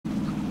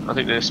I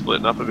think they're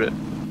splitting up a bit.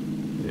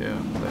 Yeah,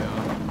 they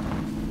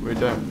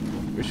are.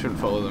 We shouldn't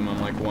follow them on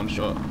like one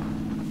shot.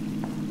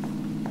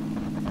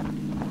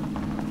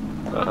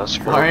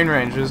 Firing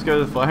range, let's go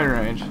to the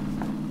firing range.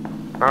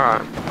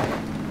 Alright.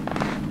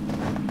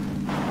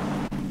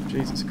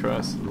 Jesus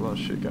Christ, there's a lot of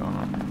shit going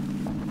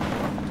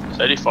on. It's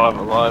 85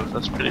 alive,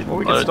 that's pretty Well,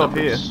 we can stop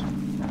here. This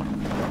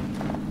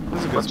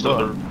is a good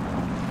spot.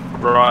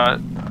 Right.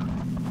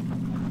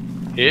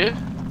 Here?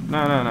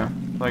 No.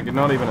 Like,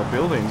 not even at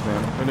buildings,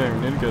 man. We don't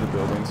even need to go to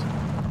buildings.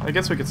 I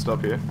guess we could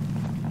stop here.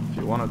 If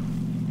you wanted.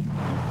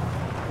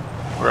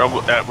 We're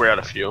out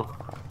of fuel.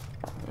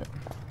 Yeah.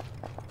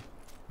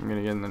 I'm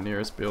gonna get in the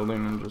nearest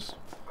building and just...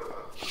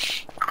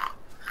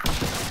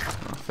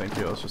 Oh, thank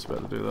you, I was just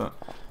about to do that.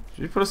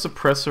 Did you put a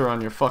suppressor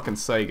on your fucking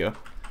Sega?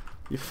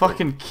 You're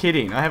fucking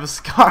kidding. I have a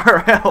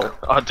SCAR-L.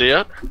 Oh, do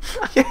you?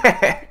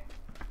 Yeah.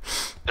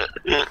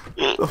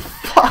 The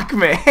fuck,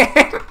 man?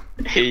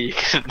 Here, you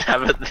can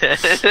have it then.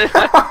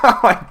 Oh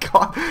my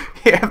god.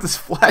 Here, I have this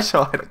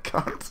flashlight, I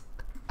can't.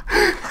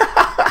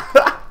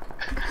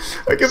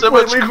 I completely so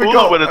much cooler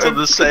forgot when it's on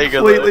the Sega. I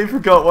completely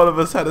forgot one of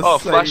us had a Oh,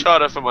 Sega. flash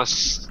hider for my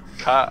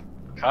car.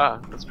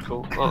 That's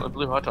cool. Oh,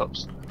 blue high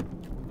tops.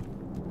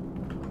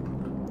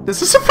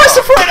 There's a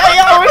suppressor for an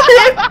AR in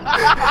here!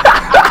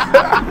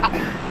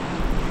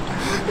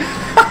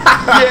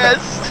 Yes!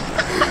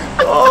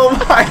 Oh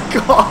my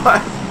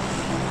god!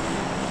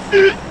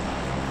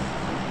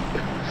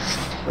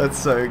 That's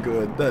so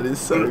good. That is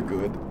so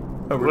good.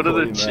 I'm what are the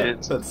recording that.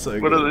 chances? That's so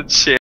good. What are the chances?